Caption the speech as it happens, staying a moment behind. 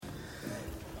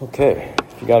Okay,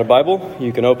 if you got a Bible,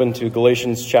 you can open to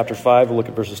Galatians chapter 5. We'll look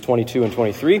at verses 22 and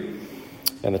 23.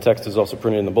 And the text is also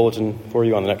printed in the bulletin for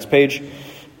you on the next page.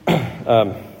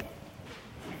 We're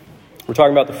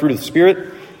talking about the fruit of the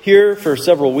Spirit here for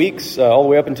several weeks, all the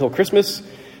way up until Christmas.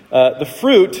 The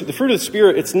fruit of the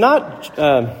Spirit, it's not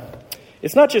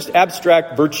just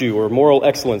abstract virtue or moral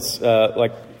excellence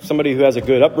like somebody who has a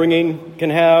good upbringing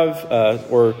can have,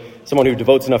 or someone who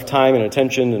devotes enough time and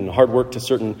attention and hard work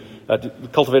to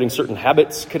cultivating certain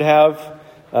habits could have.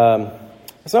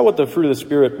 That's not what the fruit of the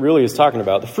Spirit really is talking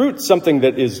about. The fruit's something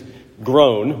that is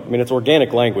grown. I mean, it's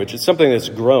organic language. It's something that's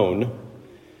grown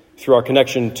through our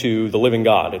connection to the living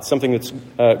God. It's something that's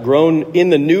grown in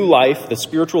the new life, the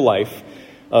spiritual life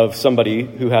of somebody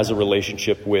who has a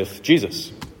relationship with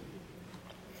Jesus.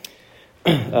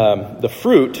 The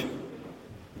fruit,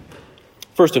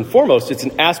 first and foremost, it's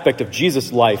an aspect of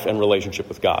Jesus' life and relationship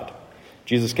with God.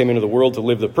 Jesus came into the world to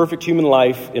live the perfect human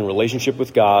life in relationship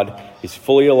with God. He's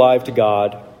fully alive to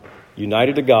God,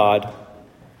 united to God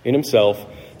in himself.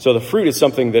 So the fruit is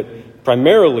something that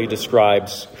primarily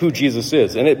describes who Jesus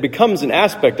is. And it becomes an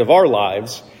aspect of our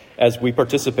lives as we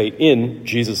participate in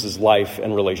Jesus' life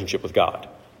and relationship with God.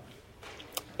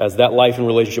 As that life and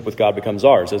relationship with God becomes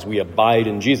ours, as we abide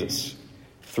in Jesus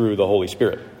through the Holy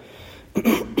Spirit.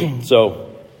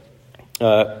 So,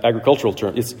 agricultural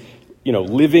term, it's,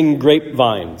 living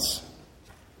grapevines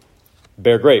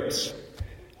bear grapes.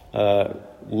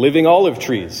 Living olive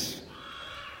trees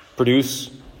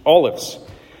produce olives.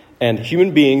 And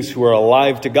human beings who are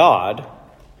alive to God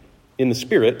in the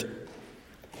Spirit,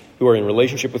 who are in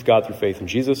relationship with God through faith in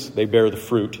Jesus, they bear the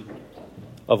fruit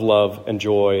of love and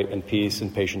joy and peace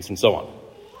and patience and so on.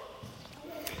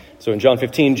 So in John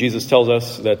 15, Jesus tells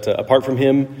us that apart from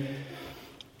him,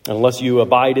 unless you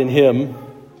abide in him,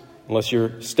 unless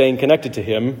you're staying connected to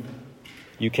him,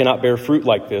 you cannot bear fruit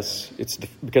like this.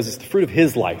 Because it's the fruit of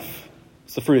his life.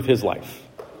 It's the fruit of his life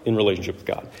in relationship with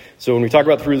God. So when we talk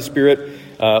about the fruit of the Spirit,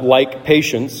 like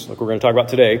patience, like we're going to talk about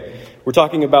today, we're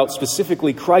talking about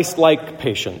specifically Christ-like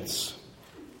patience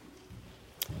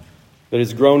that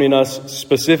is grown in us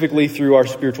specifically through our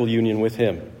spiritual union with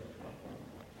him.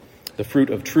 The fruit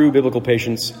of true biblical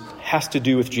patience has to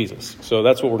do with Jesus. So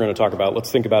that's what we're going to talk about.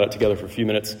 Let's think about it together for a few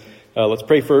minutes. Let's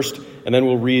pray first, and then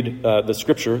we'll read the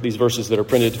scripture, these verses that are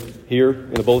printed here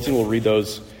in the bulletin. We'll read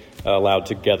those aloud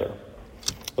together.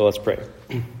 So let's pray.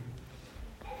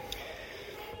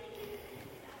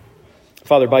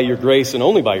 Father, by your grace and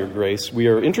only by your grace, we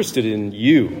are interested in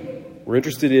you. We're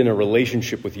interested in a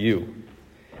relationship with you.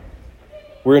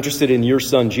 We're interested in your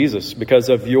Son, Jesus, because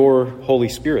of your Holy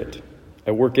Spirit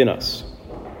at work in us.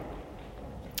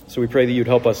 So we pray that you'd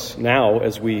help us now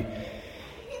as we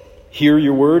hear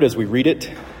your word, as we read it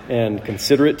and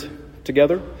consider it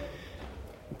together.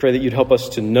 We pray that you'd help us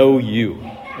to know you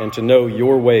and to know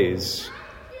your ways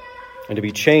and to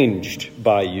be changed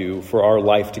by you for our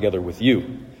life together with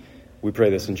you. We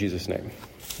pray this in Jesus' name.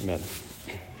 Amen.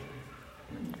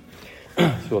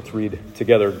 So let's read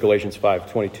together Galatians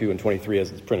 5:22 and 23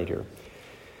 as it's printed here.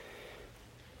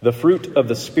 The fruit of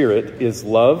the Spirit is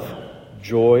love,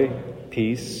 joy,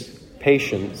 peace,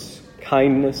 patience,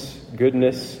 kindness,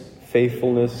 goodness,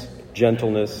 faithfulness,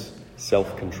 gentleness,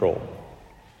 self-control.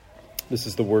 This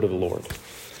is the word of the Lord.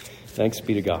 Thanks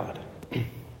be to God.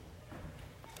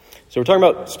 So we're talking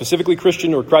about specifically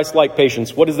Christian or Christ-like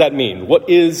patience. What does that mean? What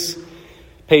is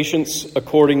patience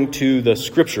according to the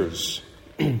Scriptures?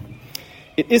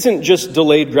 It isn't just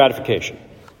delayed gratification.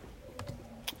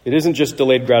 It isn't just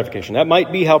delayed gratification. That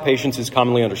might be how patience is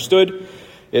commonly understood.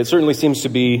 It certainly seems to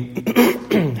be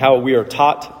how we are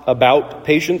taught about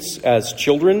patience as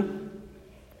children,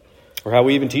 or how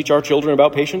we even teach our children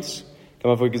about patience.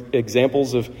 Come up with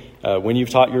examples of when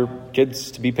you've taught your kids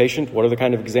to be patient. What are the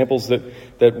kind of examples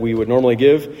that we would normally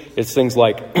give? It's things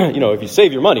like, if you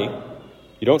save your money,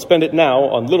 you don't spend it now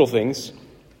on little things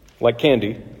like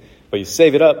candy, but you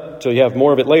save it up till you have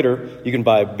more of it later, you can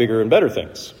buy bigger and better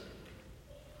things.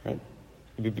 Right?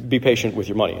 Be patient with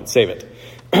your money and save it.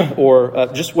 Or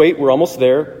just wait, we're almost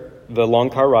there. The long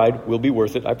car ride will be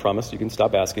worth it, I promise. You can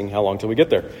stop asking how long till we get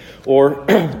there. Or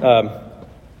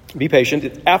be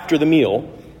patient. After the meal,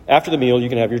 you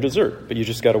can have your dessert, but you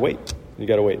just got to wait. You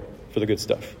got to wait for the good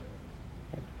stuff.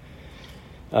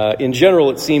 In general,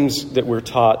 it seems that we're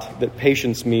taught that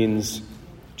patience means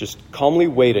just calmly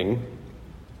waiting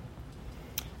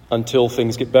until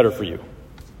things get better for you.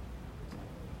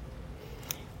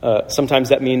 Sometimes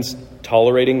that means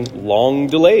tolerating long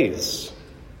delays.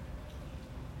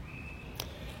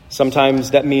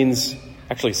 Sometimes that means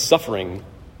actually suffering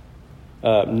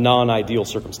non-ideal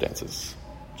circumstances.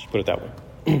 Just put it that way.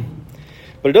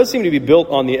 But it does seem to be built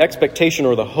on the expectation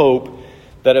or the hope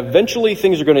that eventually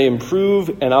things are going to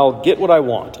improve and I'll get what I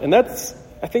want. And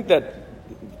I think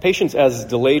that patience as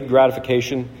delayed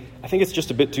gratification, I think it's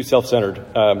just a bit too self-centered,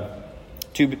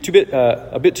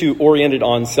 a bit too oriented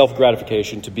on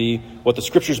self-gratification to be what the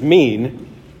Scriptures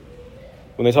mean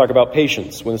when they talk about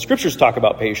patience. When the Scriptures talk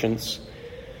about patience,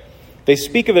 they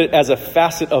speak of it as a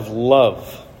facet of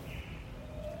love,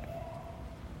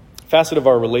 facet of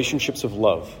our relationships of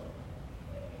love.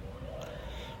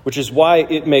 Which is why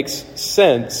it makes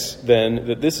sense, then,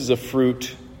 that this is a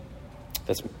fruit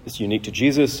it's unique to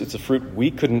Jesus. It's a fruit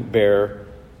we couldn't bear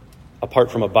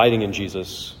apart from abiding in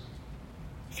Jesus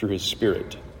through his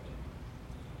Spirit.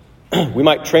 We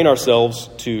might train ourselves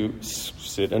to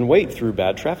sit and wait through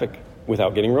bad traffic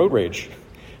without getting road rage,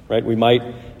 right? We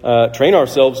might train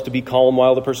ourselves to be calm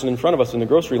while the person in front of us in the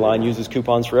grocery line uses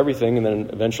coupons for everything and then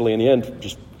eventually, in the end,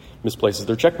 just misplaces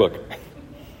their checkbook.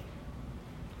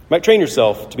 You might train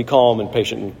yourself to be calm and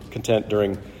patient and content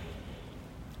during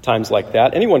times like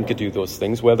that. Anyone could do those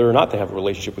things, whether or not they have a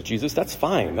relationship with Jesus. That's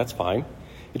fine.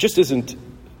 It just isn't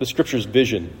the Scripture's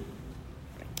vision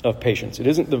of patience. It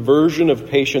isn't the version of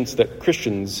patience that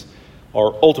Christians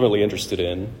are ultimately interested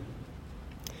in.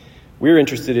 We're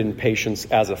interested in patience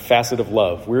as a facet of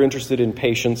love. We're interested in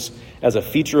patience as a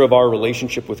feature of our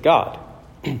relationship with God.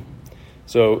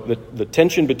 So the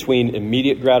tension between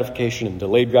immediate gratification and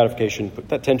delayed gratification, put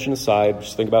that tension aside.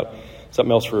 Just think about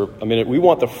something else for a minute. We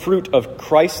want the fruit of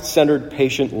Christ-centered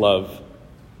patient love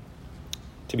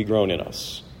to be grown in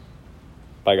us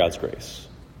by God's grace.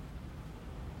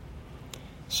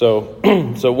 So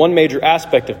one major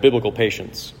aspect of biblical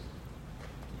patience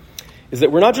is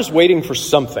that we're not just waiting for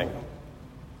something.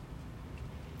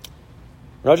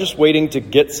 We're not just waiting to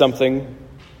get something.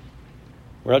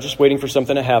 We're not just waiting for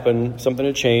something to happen, something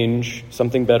to change,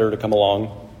 something better to come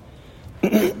along.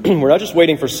 We're not just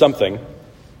waiting for something.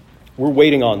 We're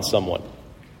waiting on someone.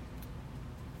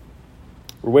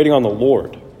 We're waiting on the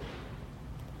Lord.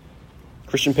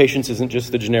 Christian patience isn't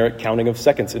just the generic counting of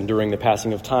seconds enduring the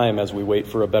passing of time as we wait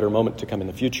for a better moment to come in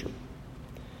the future.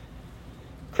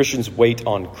 Christians wait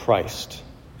on Christ.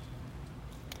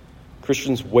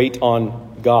 Christians wait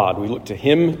on God. We look to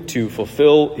him to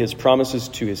fulfill his promises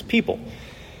to his people.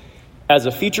 As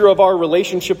a feature of our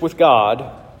relationship with God,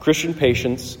 Christian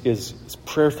patience is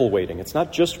prayerful waiting. It's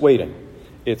not just waiting.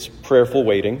 It's prayerful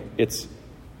waiting. It's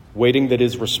waiting that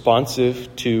is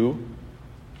responsive to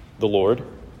the Lord.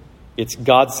 It's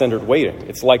God-centered waiting.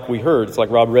 It's like we heard, it's like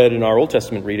Rob read in our Old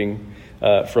Testament reading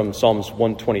from Psalms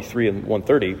 123 and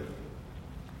 130,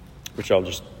 which I'll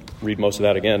just read most of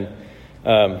that again.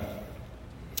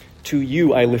 To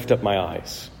you I lift up my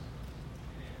eyes,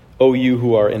 O you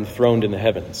who are enthroned in the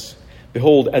heavens.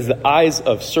 Behold, as the eyes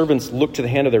of servants look to the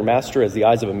hand of their master, as the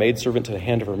eyes of a maidservant to the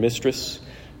hand of her mistress,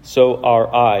 so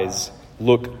our eyes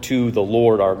look to the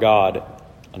Lord our God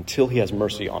until he has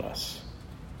mercy on us.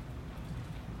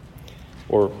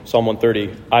 Or Psalm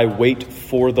 130, I wait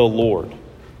for the Lord.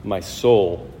 My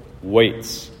soul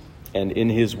waits, and in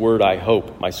his word I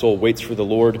hope. My soul waits for the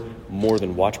Lord more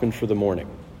than watchmen for the morning.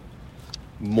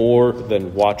 More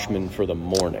than watchmen for the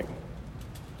morning.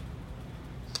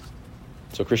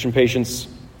 So Christian patience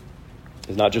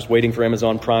is not just waiting for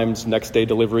Amazon Prime's next day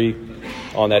delivery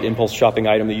on that impulse shopping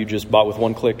item that you just bought with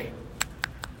one click.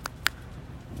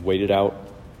 Wait it out.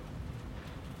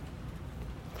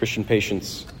 Christian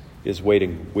patience is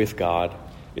waiting with God.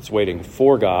 It's waiting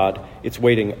for God. It's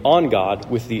waiting on God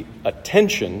with the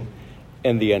attention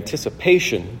and the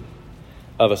anticipation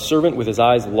of a servant with his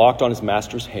eyes locked on his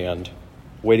master's hand,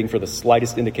 waiting for the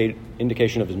slightest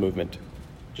indication of his movement,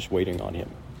 just waiting on him.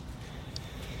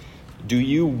 Do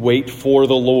you wait for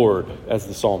the Lord, as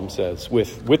the psalm says,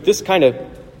 with this kind of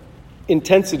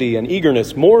intensity and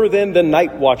eagerness, more than the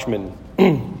night watchman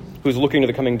who's looking to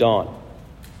the coming dawn?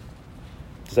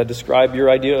 Does that describe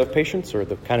your idea of patience or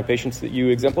the kind of patience that you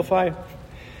exemplify?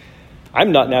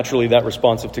 I'm not naturally that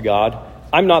responsive to God.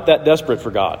 I'm not that desperate for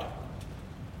God.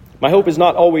 My hope is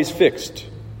not always fixed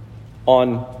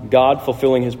on God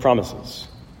fulfilling his promises.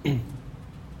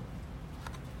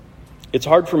 It's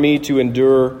hard for me to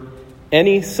endure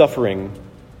any suffering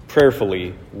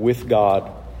prayerfully with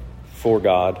God, for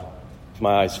God, with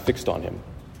my eyes fixed on him.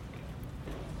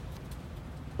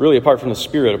 Really, apart from the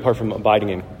Spirit, apart from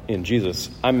abiding in Jesus,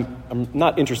 I'm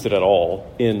not interested at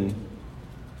all in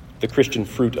the Christian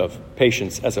fruit of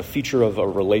patience as a feature of a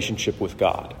relationship with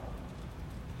God.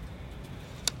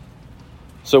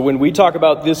 So when we talk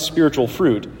about this spiritual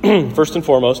fruit, first and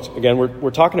foremost, again,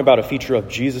 we're talking about a feature of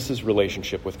Jesus'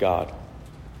 relationship with God.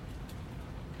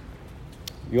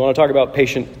 You want to talk about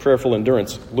patient, prayerful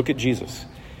endurance, look at Jesus.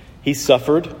 He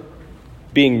suffered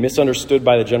being misunderstood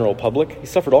by the general public. He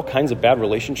suffered all kinds of bad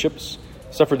relationships,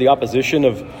 suffered the opposition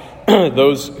of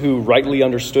those who rightly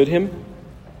understood him,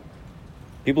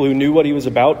 people who knew what he was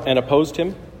about and opposed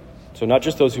him. So not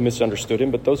just those who misunderstood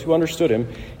him, but those who understood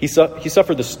him. He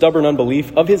suffered the stubborn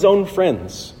unbelief of his own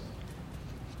friends,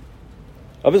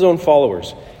 of his own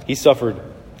followers. He suffered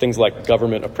things like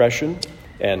government oppression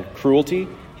and cruelty.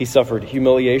 He suffered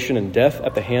humiliation and death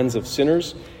at the hands of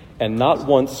sinners. And not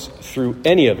once through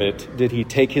any of it did he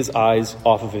take his eyes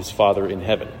off of his Father in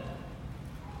heaven.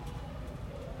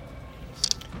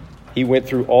 He went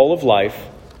through all of life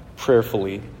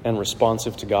prayerfully and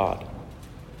responsive to God,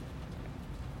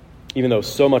 even though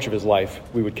so much of his life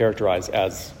we would characterize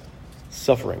as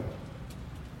suffering.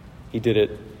 He did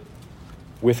it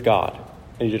with God,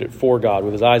 and he did it for God,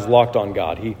 with his eyes locked on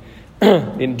God. He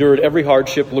endured every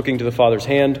hardship looking to the Father's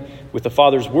hand with the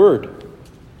Father's word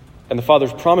and the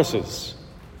Father's promises,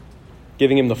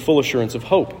 giving him the full assurance of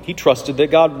hope. He trusted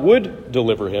that God would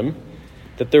deliver him,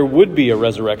 that there would be a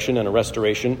resurrection and a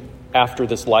restoration after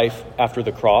this life, after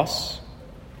the cross.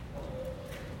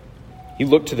 He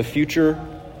looked to the future,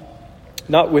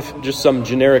 not with just some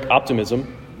generic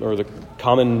optimism or the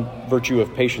common virtue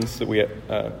of patience that we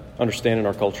understand in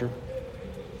our culture.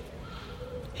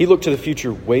 He looked to the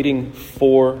future waiting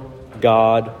for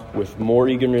God with more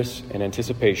eagerness and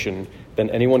anticipation than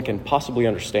anyone can possibly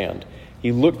understand.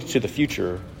 He looked to the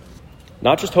future,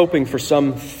 not just hoping for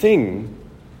something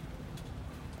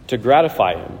to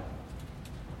gratify him,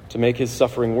 to make his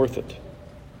suffering worth it.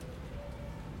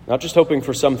 Not just hoping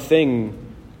for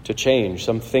something to change,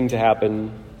 something to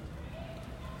happen,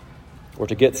 or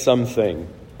to get something.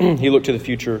 He looked to the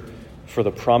future for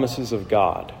the promises of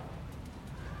God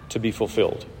to be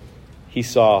fulfilled. He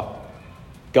saw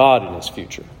God in his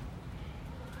future.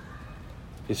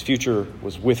 His future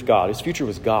was with God. His future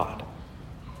was God.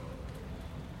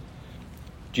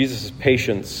 Jesus'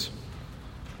 patience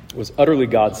was utterly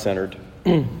God-centered,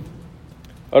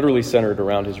 utterly centered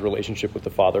around his relationship with the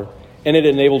Father, and it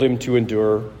enabled him to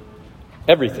endure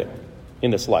everything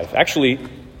in this life. Actually,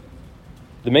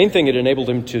 the main thing it enabled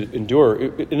him to endure,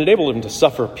 it enabled him to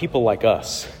suffer people like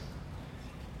us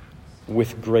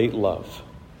with great love.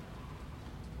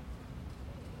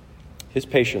 His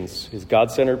patience, his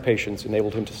God-centered patience,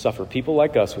 enabled him to suffer people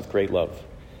like us with great love.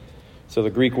 So the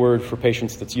Greek word for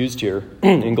patience that's used here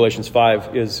in Galatians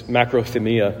 5 is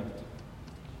makrothemia,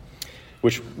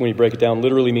 which, when you break it down,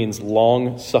 literally means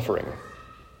long suffering.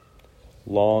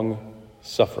 Long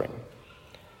suffering.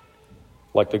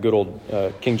 Like the good old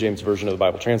King James Version of the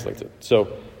Bible translates it. So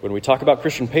when we talk about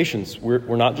Christian patience,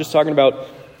 we're not just talking about,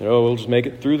 we'll just make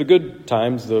it through the good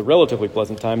times, the relatively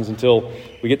pleasant times, until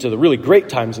we get to the really great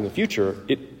times in the future.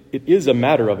 It is a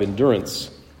matter of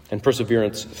endurance and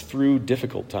perseverance through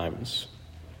difficult times,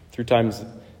 through times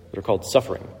that are called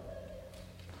suffering.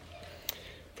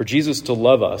 For Jesus to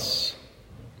love us,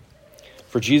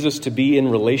 for Jesus to be in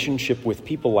relationship with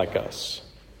people like us,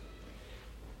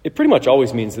 it pretty much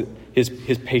always means that his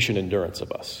patient endurance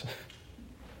of us,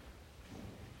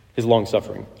 his long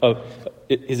suffering,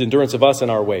 his endurance of us in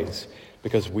our ways,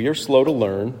 because we are slow to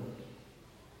learn,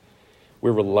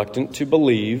 we're reluctant to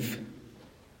believe,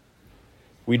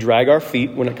 we drag our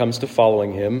feet when it comes to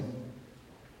following him,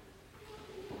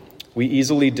 we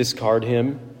easily discard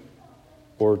him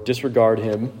or disregard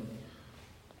him,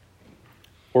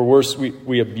 or worse,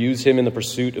 we abuse him in the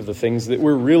pursuit of the things that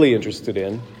we're really interested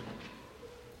in.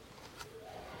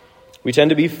 We tend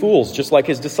to be fools, just like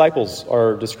his disciples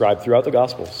are described throughout the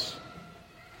Gospels.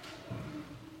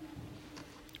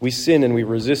 We sin and we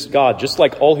resist God, just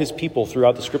like all his people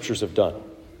throughout the Scriptures have done.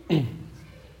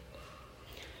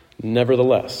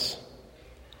 Nevertheless,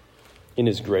 in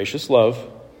his gracious love,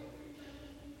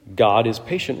 God is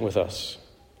patient with us.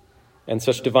 And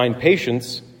such divine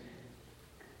patience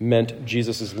meant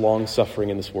Jesus' long suffering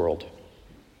in this world.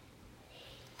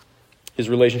 His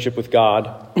relationship with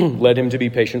God led him to be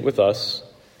patient with us,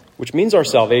 which means our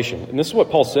salvation. And this is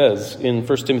what Paul says in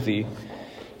 1 Timothy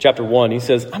chapter 1. He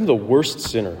says, I'm the worst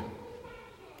sinner.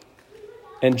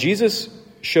 And Jesus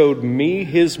showed me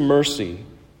his mercy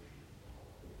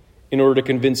in order to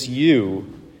convince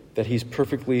you that he's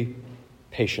perfectly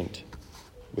patient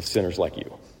with sinners like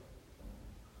you.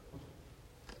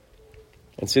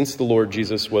 And since the Lord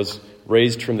Jesus was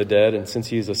raised from the dead, and since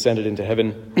he has ascended into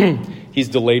heaven, he's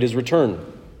delayed his return.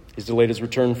 He's delayed his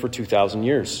return for 2,000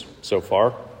 years so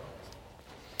far.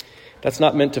 That's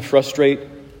not meant to frustrate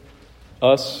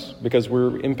us because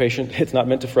we're impatient. It's not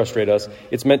meant to frustrate us.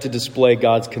 It's meant to display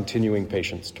God's continuing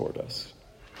patience toward us.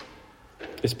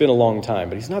 It's been a long time,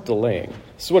 but he's not delaying.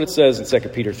 This is what it says in 2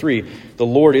 Peter 3. The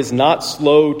Lord is not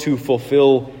slow to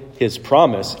fulfill his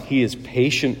promise, he is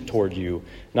patient toward you,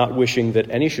 not wishing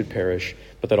that any should perish,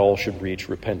 but that all should reach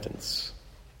repentance.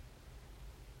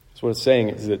 So what it's saying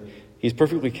is that he's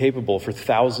perfectly capable for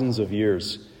thousands of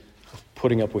years of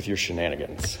putting up with your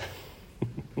shenanigans,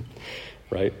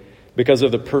 right? Because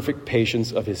of the perfect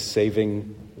patience of his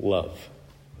saving love.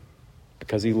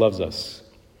 Because he loves us,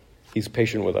 he's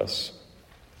patient with us.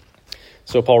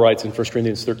 So Paul writes in 1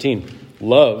 Corinthians 13,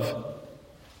 love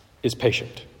is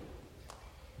patient.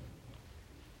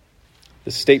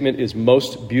 This statement is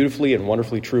most beautifully and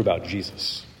wonderfully true about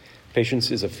Jesus. Patience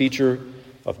is a feature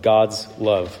of God's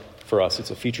love for us.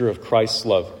 It's a feature of Christ's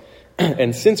love.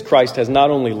 And since Christ has not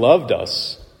only loved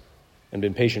us and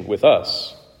been patient with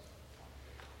us,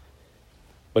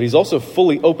 but he's also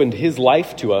fully opened his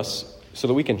life to us so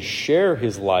that we can share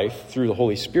his life through the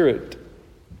Holy Spirit,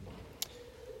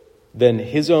 then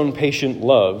his own patient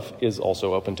love is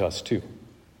also open to us too.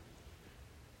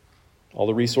 All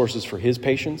the resources for his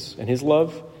patience and his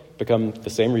love become the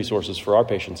same resources for our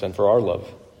patience and for our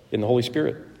love in the Holy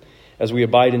Spirit. As we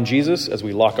abide in Jesus, as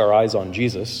we lock our eyes on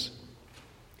Jesus,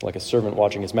 like a servant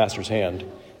watching his master's hand,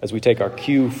 as we take our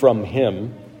cue from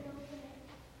him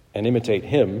and imitate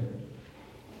him,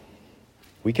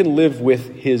 we can live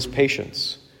with his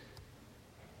patience.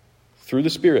 Through the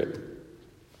Spirit,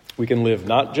 we can live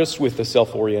not just with the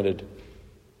self-oriented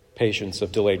patience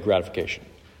of delayed gratification,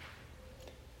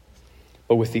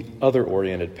 but with the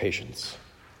other-oriented patience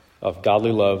of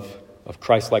godly love, of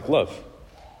Christ-like love.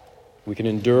 We can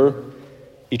endure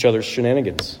each other's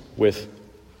shenanigans with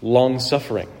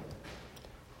long-suffering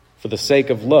for the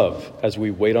sake of love as we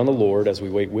wait on the Lord, as we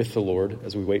wait with the Lord,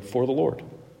 as we wait for the Lord.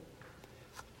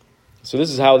 So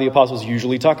this is how the apostles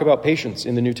usually talk about patience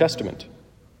in the New Testament,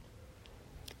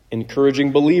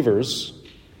 encouraging believers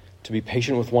to be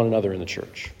patient with one another in the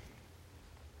church.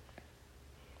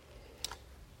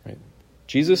 Right?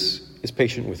 Jesus is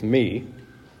patient with me,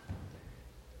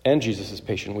 and Jesus is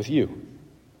patient with you.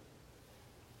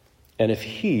 And if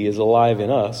he is alive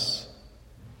in us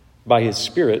by his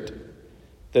Spirit,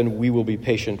 then we will be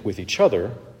patient with each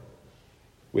other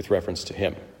with reference to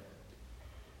him.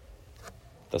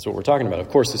 That's what we're talking about. Of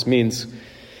course, this means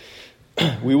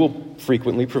we will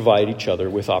frequently provide each other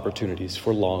with opportunities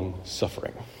for long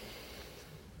suffering.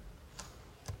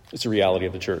 It's a reality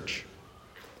of the church.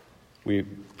 We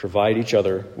provide each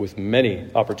other with many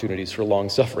opportunities for long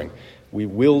suffering. We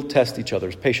will test each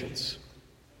other's patience.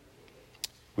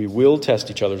 We will test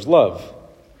each other's love.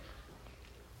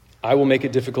 I will make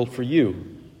it difficult for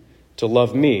you to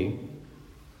love me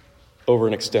over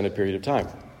an extended period of time.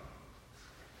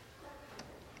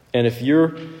 And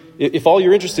if all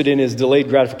you're interested in is delayed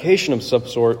gratification of some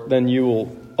sort, then you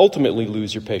will ultimately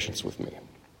lose your patience with me.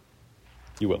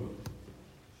 You will.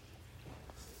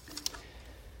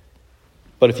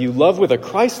 But if you love with a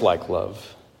Christ-like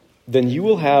love, then you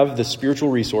will have the spiritual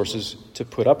resources to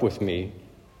put up with me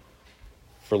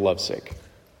for love's sake.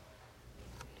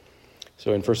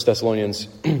 So in 1 Thessalonians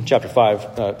chapter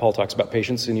 5, Paul talks about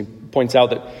patience, and he points out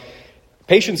that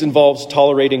patience involves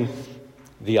tolerating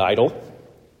the idle,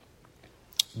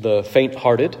 the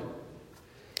faint-hearted,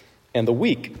 and the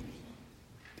weak.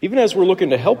 Even as we're looking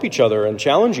to help each other and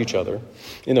challenge each other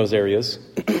in those areas,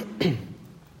 we're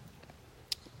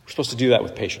supposed to do that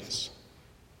with patience.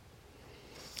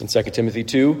 In 2 Timothy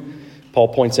 2, Paul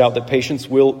points out that patience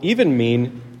will even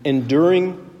mean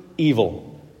enduring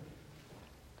evil.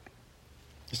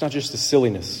 It's not just the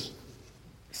silliness,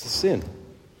 it's the sin.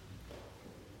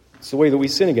 It's the way that we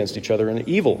sin against each other and the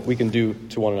evil we can do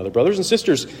to one another. Brothers and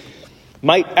sisters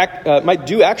might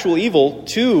do actual evil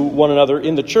to one another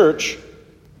in the church,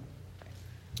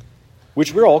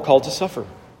 which we're all called to suffer.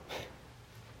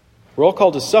 We're all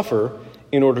called to suffer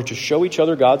in order to show each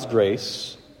other God's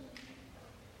grace,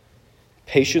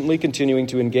 patiently continuing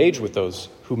to engage with those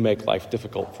who make life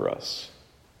difficult for us,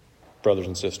 brothers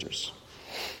and sisters.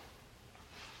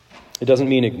 It doesn't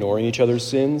mean ignoring each other's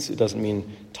sins. It doesn't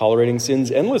mean tolerating sins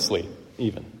endlessly,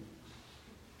 even.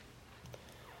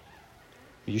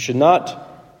 You should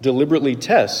not deliberately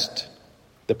test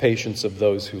the patience of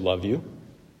those who love you. You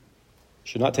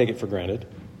should not take it for granted.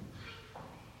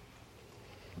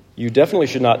 You definitely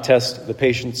should not test the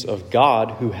patience of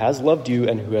God, who has loved you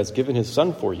and who has given his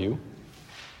Son for you.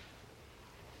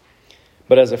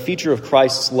 But as a feature of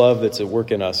Christ's love that's at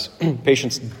work in us,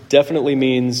 patience definitely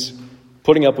means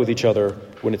putting up with each other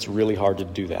when it's really hard to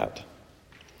do that.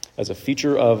 As a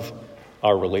feature of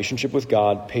our relationship with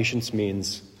God, patience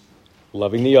means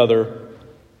loving the other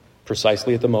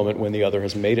precisely at the moment when the other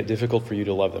has made it difficult for you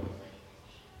to love them.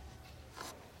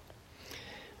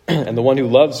 And the one who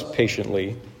loves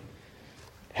patiently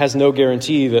has no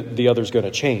guarantee that the other's going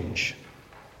to change.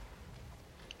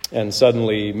 and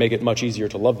suddenly make it much easier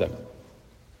to love them.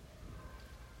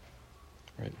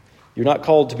 Right? You're not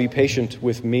called to be patient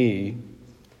with me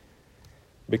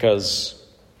because,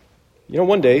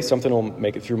 one day something will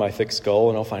make it through my thick skull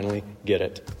and I'll finally get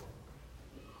it.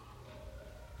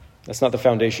 That's not the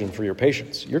foundation for your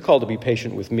patience. You're called to be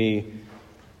patient with me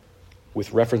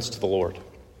with reference to the Lord.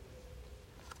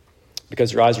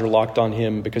 Because your eyes are locked on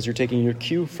him, because you're taking your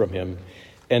cue from him.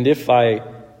 And if I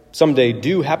someday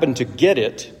do happen to get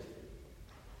it,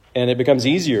 and it becomes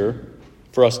easier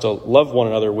for us to love one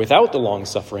another without the long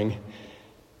suffering,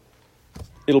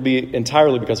 it'll be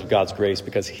entirely because of God's grace,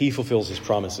 because he fulfills his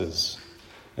promises.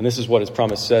 And this is what his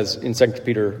promise says in 2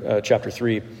 Peter chapter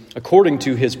 3. According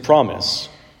to his promise,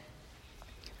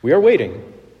 we are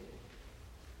waiting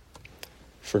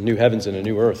for new heavens and a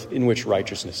new earth in which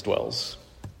righteousness dwells.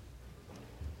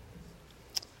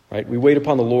 Right? We wait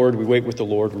upon the Lord, we wait with the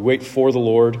Lord, we wait for the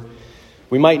Lord.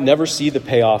 We might never see the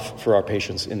payoff for our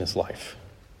patience in this life.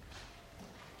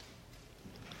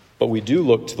 But we do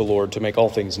look to the Lord to make all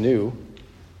things new,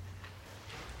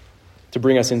 to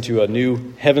bring us into a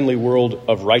new heavenly world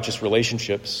of righteous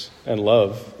relationships and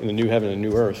love in the new heaven and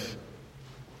new earth.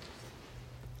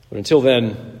 But until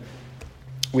then,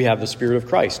 we have the Spirit of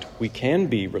Christ. We can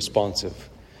be responsive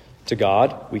to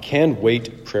God. We can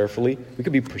wait prayerfully. We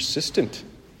can be persistent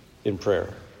in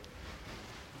prayer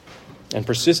and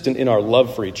persistent in our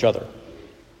love for each other.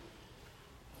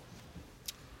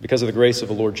 Because of the grace of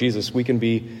the Lord Jesus, we can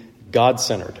be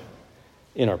God-centered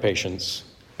in our patience.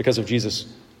 Because of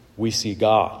Jesus, we see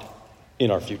God in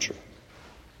our future.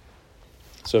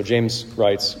 So James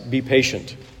writes, "Be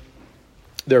patient,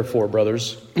 therefore,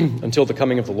 brothers, until the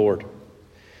coming of the Lord.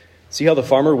 See how the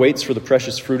farmer waits for the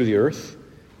precious fruit of the earth,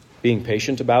 being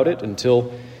patient about it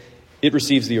until it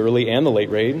receives the early and the late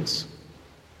rains.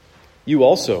 You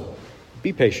also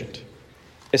be patient.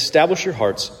 Establish your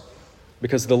hearts,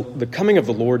 because the coming of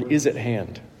the Lord is at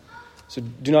hand. So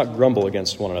do not grumble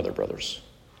against one another, brothers.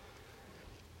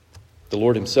 The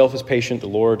Lord himself is patient. The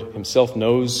Lord himself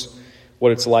knows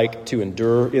what it's like to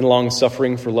endure in long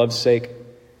suffering for love's sake.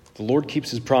 The Lord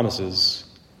keeps his promises.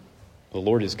 The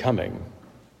Lord is coming.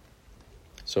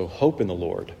 So hope in the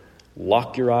Lord.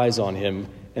 Lock your eyes on him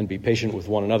and be patient with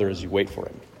one another as you wait for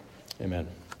him." Amen.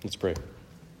 Let's pray.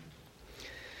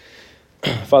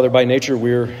 Father, by nature,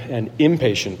 we're an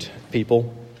impatient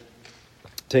people,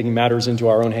 taking matters into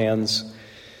our own hands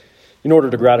in order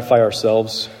to gratify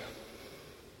ourselves.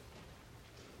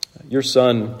 Your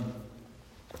Son,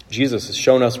 Jesus, has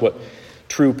shown us what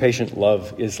true patient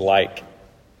love is like.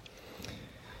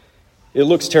 It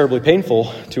looks terribly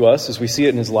painful to us as we see it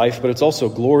in his life, but it's also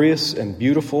glorious and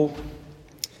beautiful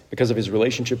because of his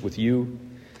relationship with you.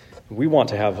 We want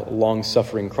to have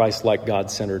long-suffering, Christ-like,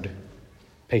 God-centered,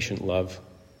 patient love.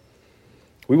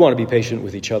 We want to be patient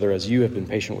with each other as you have been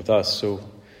patient with us. So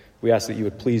we ask that you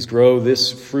would please grow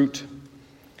this fruit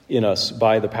in us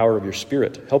by the power of your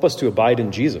Spirit. Help us to abide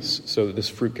in Jesus so that this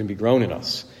fruit can be grown in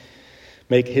us.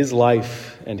 Make his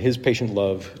life and his patient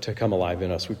love to come alive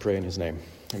in us. We pray in his name.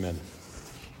 Amen.